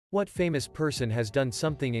What famous person has done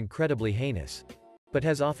something incredibly heinous, but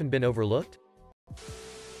has often been overlooked?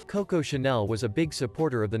 Coco Chanel was a big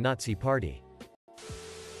supporter of the Nazi Party.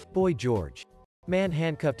 Boy George. Man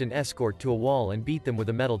handcuffed an escort to a wall and beat them with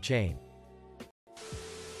a metal chain.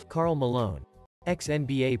 Karl Malone.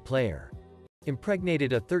 Ex-NBA player.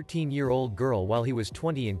 Impregnated a 13-year-old girl while he was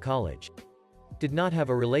 20 in college. Did not have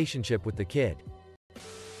a relationship with the kid.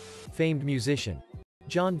 Famed musician.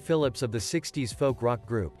 John Phillips of the 60s folk rock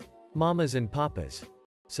group, Mamas and Papas.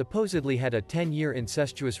 Supposedly had a 10-year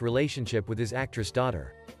incestuous relationship with his actress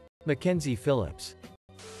daughter, Mackenzie Phillips.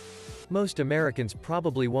 Most Americans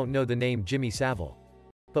probably won't know the name Jimmy Savile.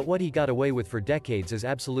 But what he got away with for decades is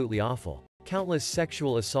absolutely awful. Countless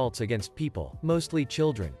sexual assaults against people, mostly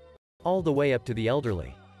children. All the way up to the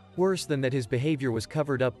elderly. Worse than that, his behavior was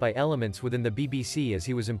covered up by elements within the BBC as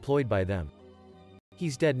he was employed by them.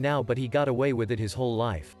 He's dead now, but he got away with it his whole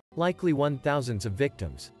life. Likely won thousands of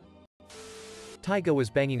victims. Tyga was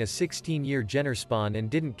banging a 16-year Jenner spawn and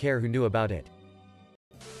didn't care who knew about it.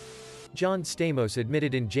 John Stamos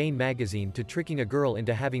admitted in Jane magazine to tricking a girl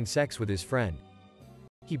into having sex with his friend.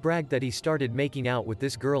 He bragged that he started making out with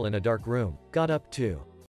this girl in a dark room, got up to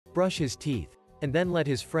brush his teeth, and then let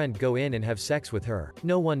his friend go in and have sex with her.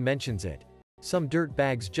 No one mentions it. Some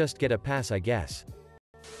dirtbags just get a pass, I guess.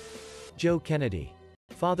 Joe Kennedy.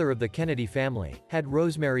 Father of the Kennedy family, had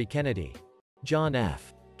Rosemary Kennedy. John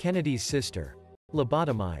F. Kennedy's sister.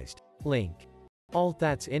 Lobotomized. Link. All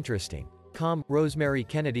that's interesting. Rosemary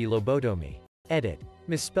Kennedy lobotomy. Edit.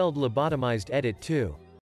 Misspelled lobotomized. Edit 2.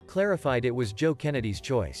 Clarified it was Joe Kennedy's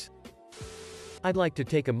choice. I'd like to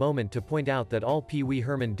take a moment to point out that all Pee Wee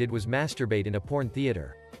Herman did was masturbate in a porn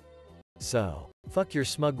theater. So, fuck your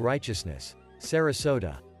smug righteousness.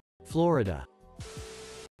 Sarasota. Florida.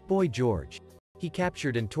 Boy George. He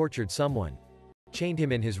captured and tortured someone. Chained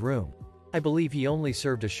him in his room. I believe he only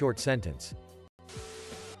served a short sentence.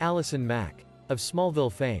 Allison Mack, of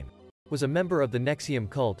Smallville fame, was a member of the Nexium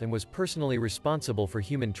cult and was personally responsible for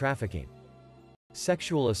human trafficking,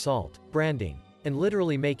 sexual assault, branding, and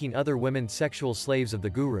literally making other women sexual slaves of the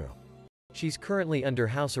guru. She's currently under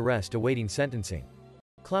house arrest awaiting sentencing.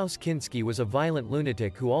 Klaus Kinski was a violent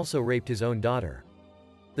lunatic who also raped his own daughter.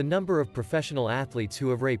 The number of professional athletes who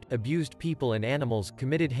have raped, abused people and animals,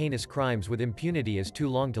 committed heinous crimes with impunity is too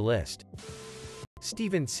long to list.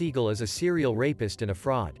 Steven Seagal is a serial rapist and a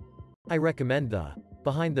fraud. I recommend the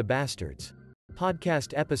Behind the Bastards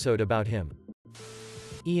podcast episode about him.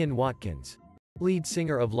 Ian Watkins. Lead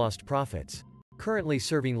singer of Lost Prophets. Currently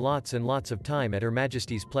serving lots and lots of time at Her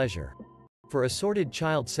Majesty's pleasure. For assorted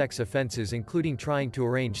child sex offenses, including trying to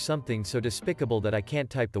arrange something so despicable that I can't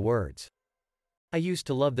type the words. I used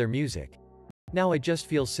to love their music. Now I just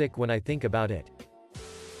feel sick when I think about it.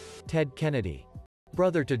 Ted Kennedy.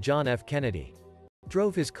 Brother to John F. Kennedy.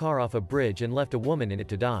 Drove his car off a bridge and left a woman in it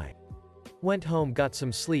to die. Went home, got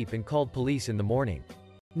some sleep and called police in the morning.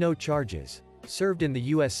 No charges. Served in the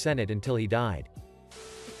U.S. Senate until he died.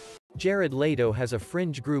 Jared Leto has a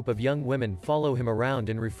fringe group of young women follow him around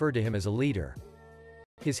and refer to him as a leader.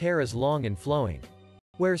 His hair is long and flowing.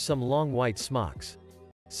 Wears some long white smocks.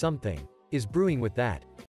 Something is brewing with that.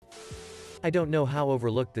 I don't know how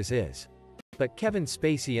overlooked this is. But Kevin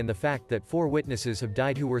Spacey and the fact that 4 witnesses have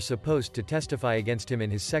died who were supposed to testify against him in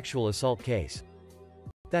his sexual assault case.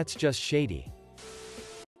 That's just shady.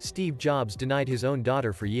 Steve Jobs denied his own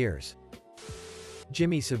daughter for years.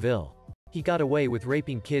 Jimmy Savile. He got away with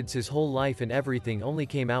raping kids his whole life and everything only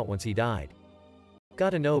came out once he died.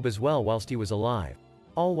 Got an OB as well whilst he was alive.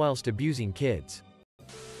 All whilst abusing kids.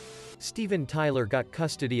 Steven Tyler got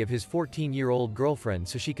custody of his 14-year-old girlfriend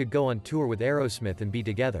so she could go on tour with Aerosmith and be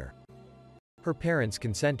together. Her parents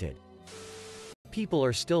consented. People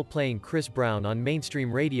are still playing Chris Brown on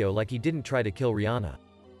mainstream radio like he didn't try to kill Rihanna.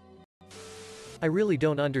 I really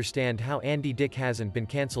don't understand how Andy Dick hasn't been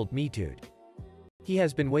cancelled, Me Too'd. He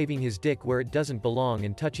has been waving his dick where it doesn't belong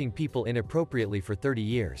and touching people inappropriately for 30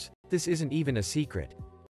 years. This isn't even a secret.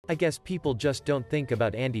 I guess people just don't think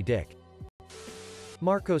about Andy Dick.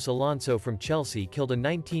 Marcos Alonso from Chelsea killed a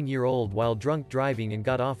 19-year-old while drunk driving and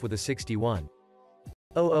got off with a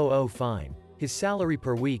 61,000 fine. His salary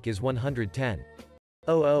per week is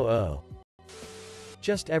 $110,000.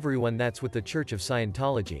 Just everyone that's with the Church of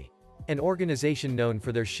Scientology. An organization known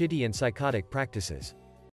for their shitty and psychotic practices.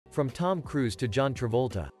 From Tom Cruise to John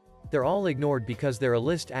Travolta. They're all ignored because they're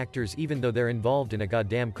A-list actors even though they're involved in a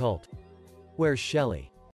goddamn cult. Where's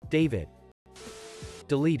Shelley? David.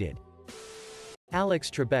 Deleted.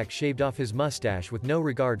 Alex Trebek shaved off his mustache with no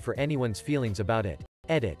regard for anyone's feelings about it.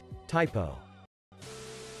 Edit. Typo.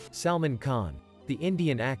 Salman Khan. The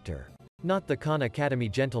Indian actor. Not the Khan Academy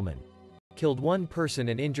gentleman. killed one person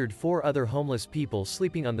and injured 4 other homeless people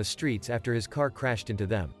sleeping on the streets after his car crashed into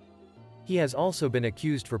them. He has also been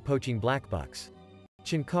accused for poaching black bucks,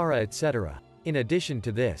 chinkara, etc. In addition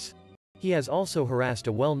to this, he has also harassed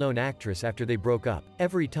a well-known actress after they broke up.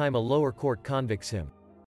 Every time a lower court convicts him,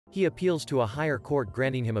 he appeals to a higher court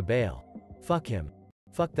granting him a bail. Fuck him.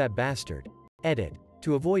 Fuck that bastard. Edit.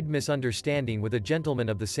 To avoid misunderstanding with a gentleman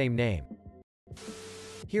of the same name.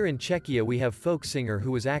 Here in Czechia we have folk singer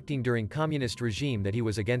who was acting during communist regime that he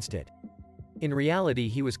was against it. In reality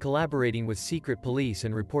he was collaborating with secret police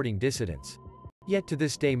and reporting dissidents. Yet to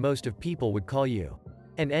this day most of people would call you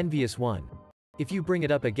an envious one if you bring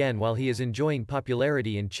it up again while he is enjoying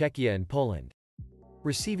popularity in Czechia and Poland,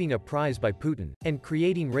 receiving a prize by Putin, and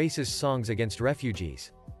creating racist songs against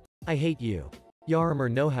refugees. I hate you. Jaromír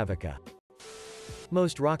Nohavica.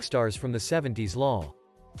 Most rock stars from the 70s lol.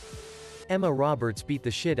 Emma Roberts beat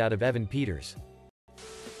the shit out of Evan Peters.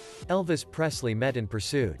 Elvis Presley met and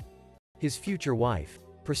pursued his future wife,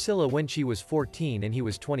 Priscilla, when she was 14 and he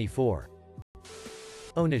was 24.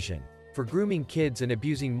 Onesian. For grooming kids and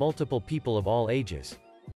abusing multiple people of all ages.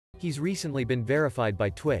 He's recently been verified by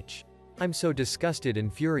Twitch. I'm so disgusted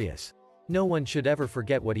and furious. No one should ever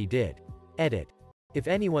forget what he did. Edit. If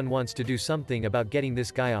anyone wants to do something about getting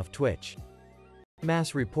this guy off Twitch,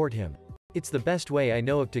 mass report him. It's the best way I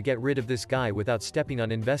know of to get rid of this guy without stepping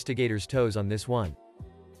on investigators' toes on this one.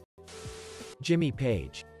 Jimmy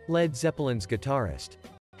Page, Led Zeppelin's guitarist,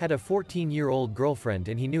 had a 14-year-old girlfriend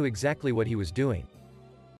and he knew exactly what he was doing.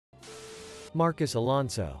 Marcus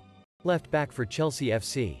Alonso, left back for Chelsea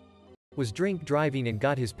FC, was drink driving and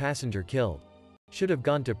got his passenger killed. Should have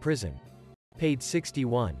gone to prison. Paid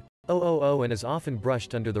 61,000 and is often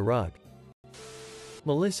brushed under the rug.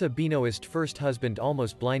 Melissa Benoist's first husband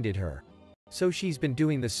almost blinded her. So she's been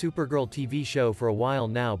doing the Supergirl TV show for a while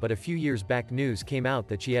now, but a few years back news came out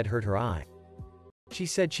that she had hurt her eye. She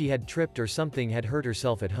said she had tripped or something, had hurt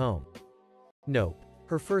herself at home. Nope.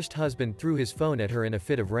 Her first husband threw his phone at her in a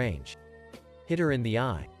fit of rage. Hit her in the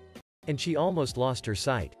eye. And she almost lost her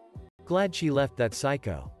sight. Glad she left that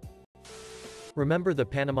psycho. Remember the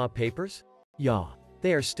Panama Papers? Yeah.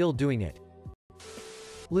 They are still doing it.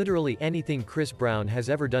 Literally anything Chris Brown has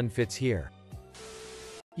ever done fits here.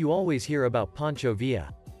 You always hear about Pancho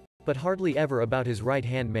Villa, but hardly ever about his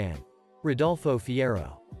right-hand man, Rodolfo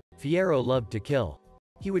Fierro. Fierro loved to kill.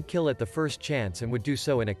 He would kill at the first chance and would do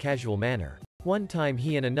so in a casual manner. One time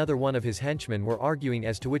he and another one of his henchmen were arguing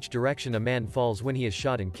as to which direction a man falls when he is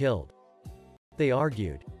shot and killed. They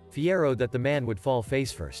argued, Fierro that the man would fall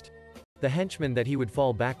face first, the henchman that he would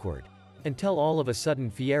fall backward, until all of a sudden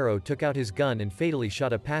Fierro took out his gun and fatally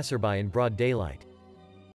shot a passerby in broad daylight.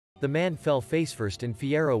 The man fell face first and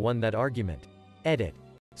Fierro won that argument. Edit.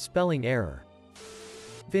 Spelling error.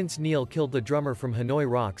 Vince Neil killed the drummer from Hanoi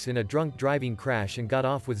Rocks in a drunk driving crash and got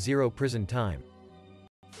off with 0 prison time.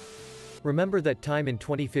 Remember that time in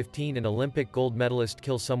 2015 an Olympic gold medalist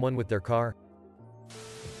killed someone with their car?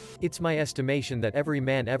 It's my estimation that every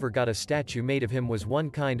man ever got a statue made of him was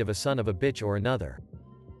one kind of a son of a bitch or another.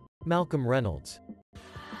 Malcolm Reynolds.